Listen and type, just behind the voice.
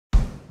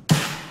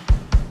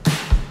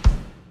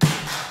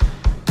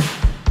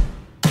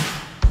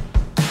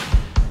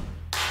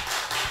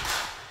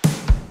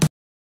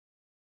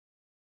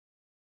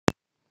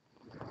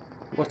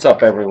What's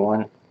up,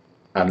 everyone?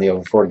 I'm the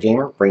Over 40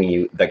 Gamer, bringing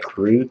you the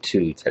Crew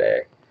 2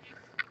 today.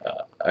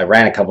 I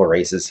ran a couple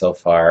races so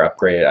far,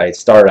 upgraded. I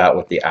started out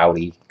with the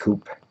Audi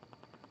Coupe,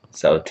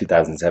 so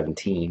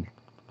 2017.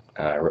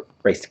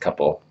 Raced a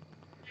couple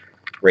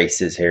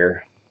races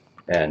here,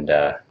 and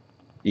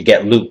you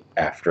get loot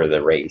after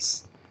the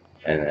race.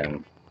 And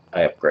then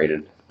I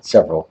upgraded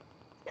several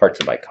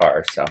parts of my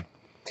car, so I'm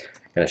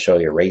going to show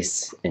you a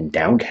race in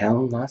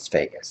downtown Las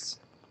Vegas.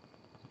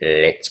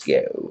 Let's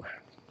go.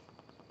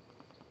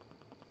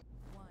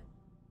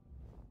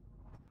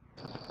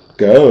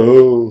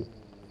 Go!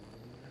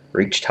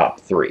 Reach top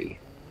 3.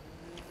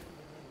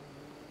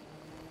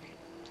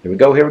 Here we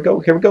go, here we go,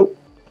 here we go.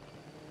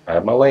 Out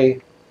of my way.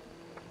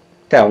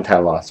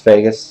 Downtown Las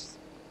Vegas.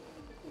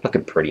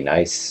 Looking pretty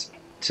nice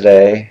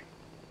today.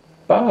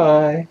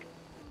 Bye.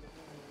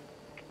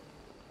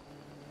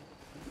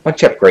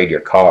 Once you upgrade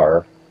your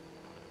car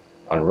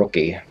on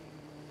Rookie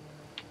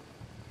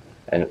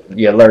and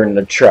you learn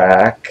the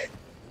track,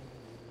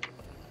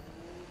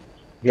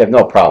 you have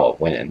no problem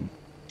winning.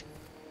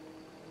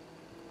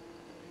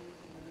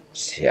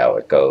 See how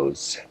it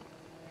goes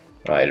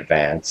when I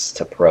advance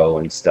to pro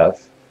and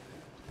stuff.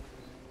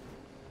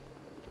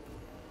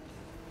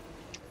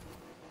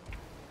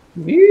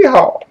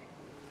 Yeehaw!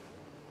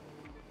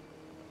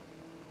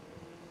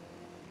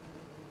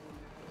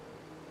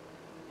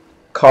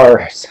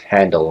 Cars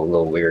handle a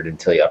little weird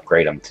until you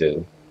upgrade them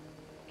too.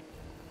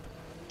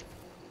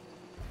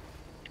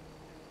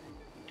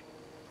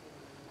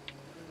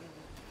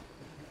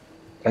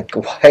 Like,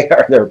 why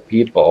are there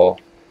people?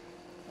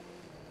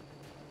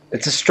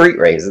 It's a street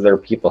race. There are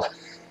people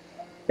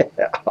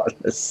on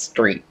the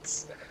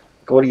streets.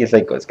 What do you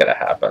think was going to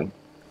happen?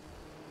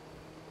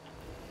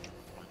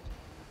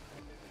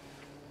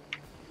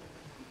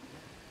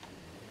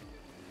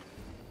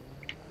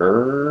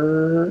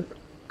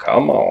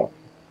 Come on.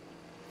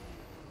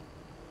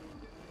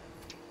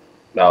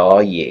 Oh,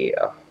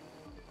 yeah.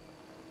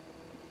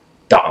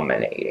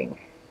 Dominating.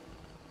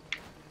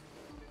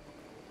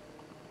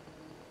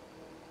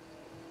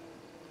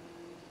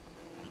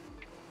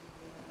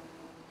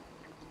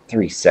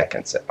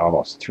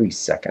 Almost 3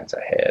 seconds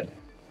ahead.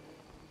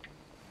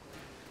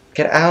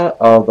 Get out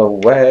of the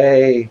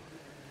way.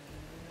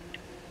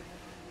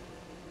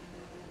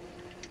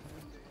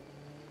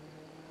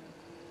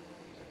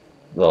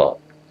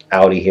 Little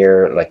Audi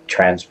here, like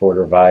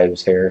Transporter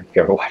vibes here.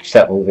 You ever watch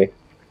that movie?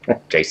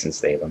 Jason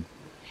Statham.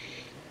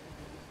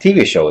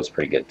 TV show was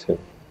pretty good too.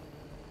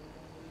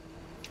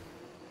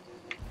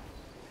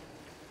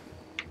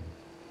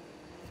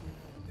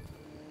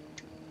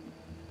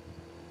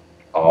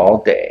 All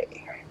day.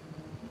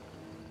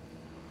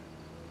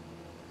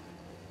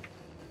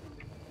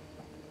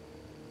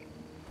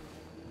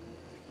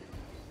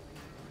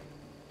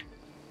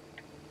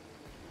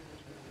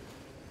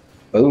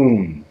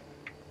 Boom.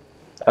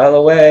 Out of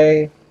the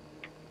way.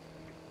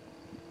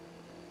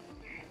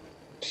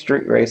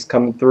 Street race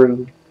coming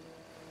through.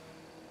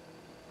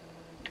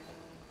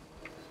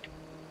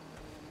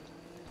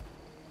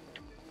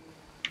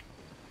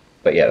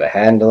 But yeah, the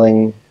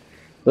handling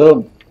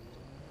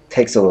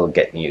takes a little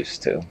getting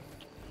used to.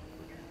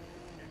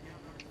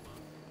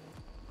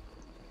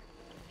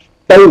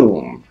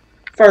 Boom!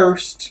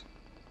 First.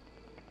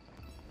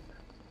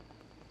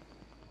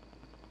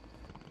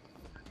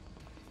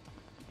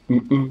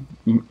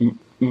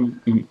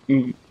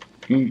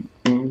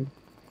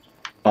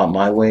 On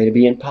my way to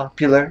being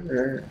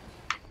popular.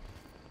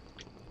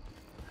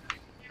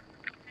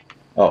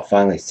 Oh,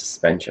 finally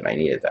suspension. I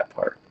needed that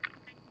part.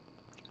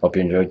 Hope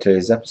you enjoyed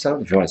today's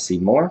episode. If you want to see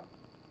more,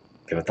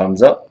 give a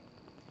thumbs up.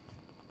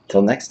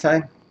 Till next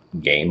time,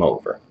 game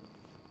over.